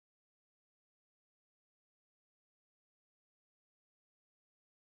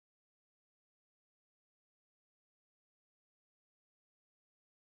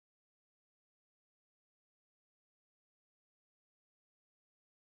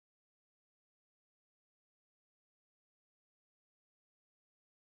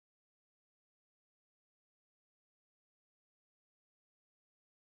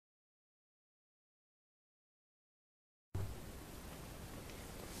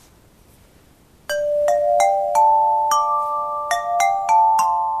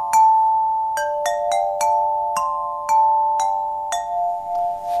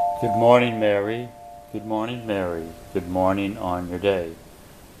Good morning, Mary. Good morning, Mary. Good morning on your day.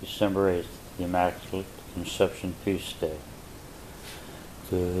 December 8th, the Immaculate Conception Feast Day.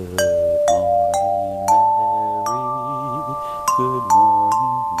 Good morning, Mary. Good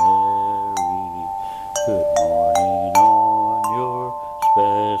morning, Mary. Good morning on your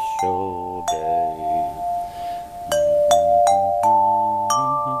special day.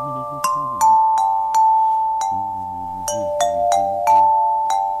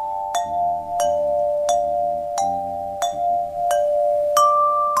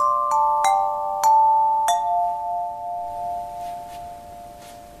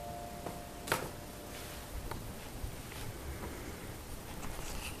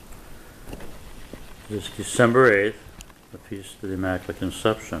 This December 8th, the Feast of the Immaculate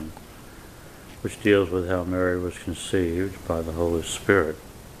Conception, which deals with how Mary was conceived by the Holy Spirit.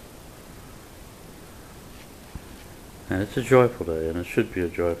 And it's a joyful day, and it should be a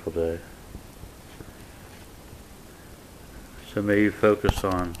joyful day. So may you focus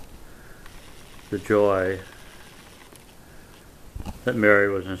on the joy that Mary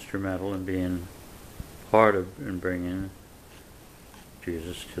was instrumental in being part of in bringing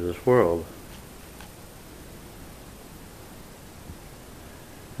Jesus to this world.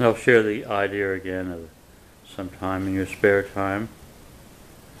 And I'll share the idea again of sometime in your spare time,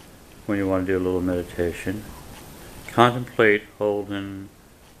 when you want to do a little meditation, contemplate holding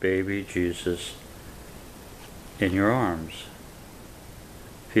baby Jesus in your arms.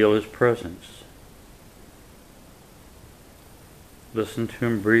 Feel his presence. Listen to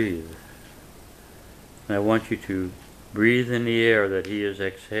him breathe. And I want you to breathe in the air that he is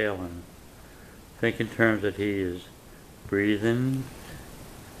exhaling. Think in terms that he is breathing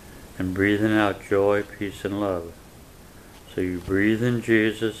and breathing out joy, peace, and love. So you breathe in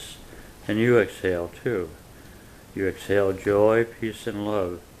Jesus and you exhale too. You exhale joy, peace, and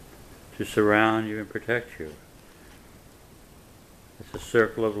love to surround you and protect you. It's a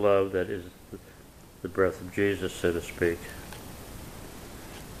circle of love that is the breath of Jesus, so to speak.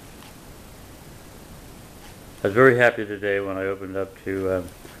 I was very happy today when I opened up to, I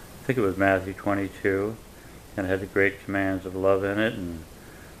think it was Matthew 22, and it had the great commands of love in it, and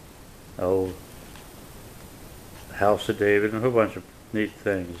House of David, and a whole bunch of neat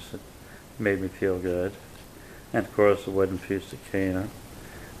things that made me feel good. And of course the wedding feast at Cana,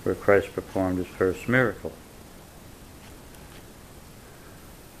 where Christ performed his first miracle.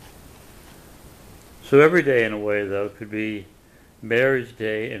 So every day in a way, though, could be Mary's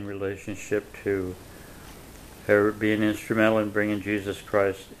day in relationship to her being instrumental in bringing Jesus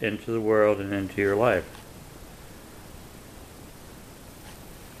Christ into the world and into your life.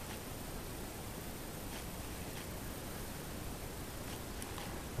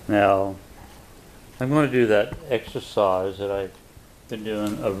 Now, I'm going to do that exercise that I've been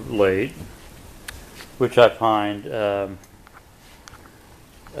doing of late, which I find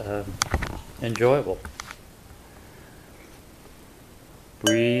enjoyable.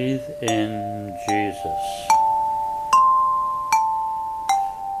 Breathe in Jesus.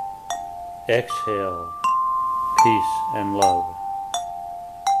 Exhale peace and love.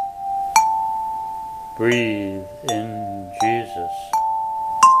 Breathe in Jesus.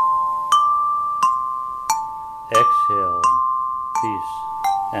 Exhale peace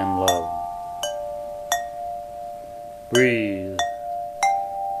and love. Breathe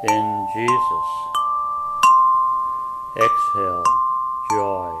in Jesus. Exhale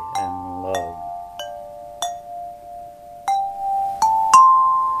joy and love.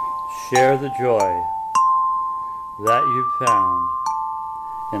 Share the joy that you've found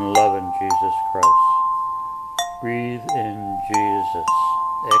in loving Jesus Christ. Breathe in Jesus.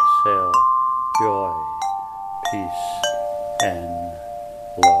 Exhale joy, peace, and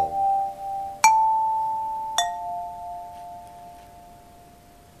love.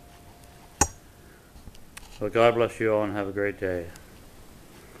 Well, God bless you all and have a great day.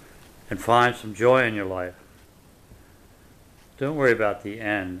 And find some joy in your life. Don't worry about the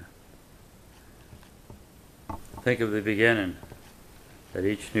end. Think of the beginning, that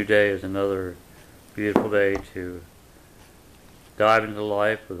each new day is another beautiful day to dive into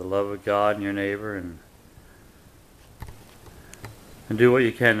life with the love of God and your neighbor, and do what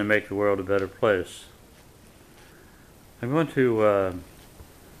you can to make the world a better place. I'm going to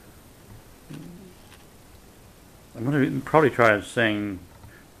probably try and sing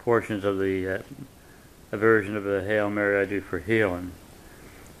portions of the a version of the Hail Mary I Do for Healing.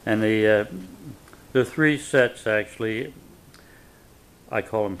 And the three sets, actually, I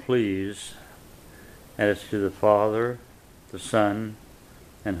call them please, and it's to the Father, the Son,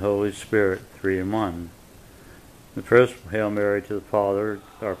 and Holy Spirit, three in one. The first Hail Mary to the Father,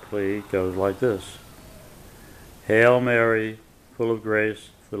 our plea, goes like this. Hail Mary, full of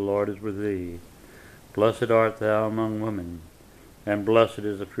grace, the Lord is with thee. Blessed art thou among women, and blessed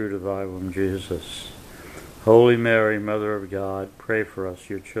is the fruit of thy womb, Jesus. Holy Mary, Mother of God, pray for us,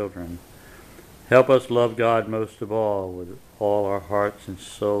 your children. Help us love God most of all, with all our hearts and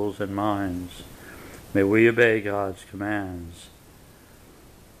souls and minds. May we obey God's commands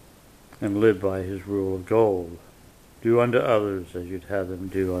and live by his rule of gold. Do unto others as you'd have them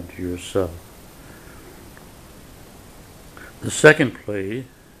do unto yourself. The second plea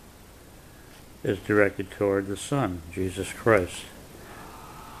is directed toward the Son, Jesus Christ.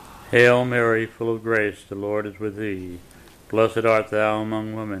 Hail Mary, full of grace, the Lord is with thee. Blessed art thou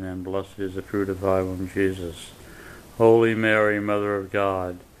among women, and blessed is the fruit of thy womb, Jesus. Holy Mary, Mother of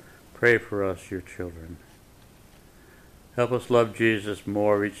God, pray for us, your children. Help us love Jesus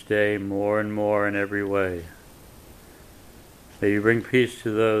more each day, more and more in every way. May you bring peace to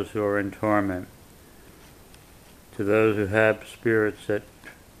those who are in torment, to those who have spirits that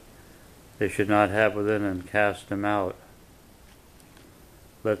they should not have within them, cast them out.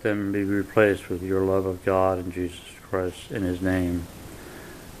 Let them be replaced with your love of God and Jesus Christ in his name.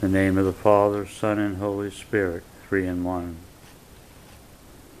 In the name of the Father, Son, and Holy Spirit, three in one.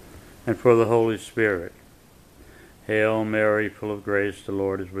 And for the Holy Spirit, Hail Mary, full of grace, the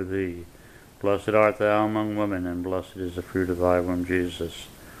Lord is with thee. Blessed art thou among women, and blessed is the fruit of thy womb, Jesus.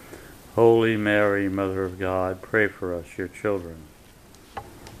 Holy Mary, Mother of God, pray for us, your children.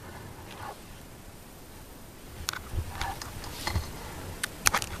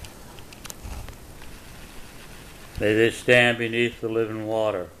 May they stand beneath the living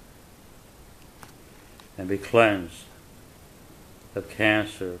water and be cleansed of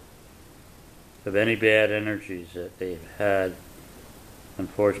cancer, of any bad energies that they've had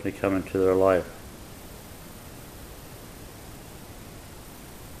unfortunately come into their life.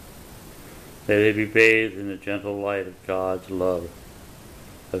 May they be bathed in the gentle light of God's love,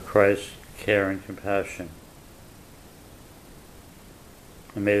 of Christ's care and compassion.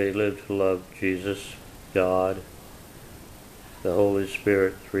 And may they live to love Jesus, God, the Holy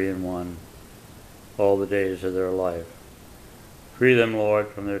Spirit, three in one, all the days of their life. Free them, Lord,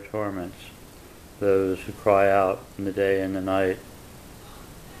 from their torments, those who cry out in the day and the night.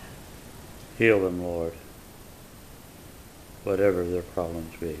 Heal them, Lord, whatever their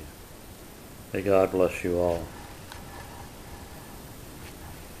problems be. May God bless you all.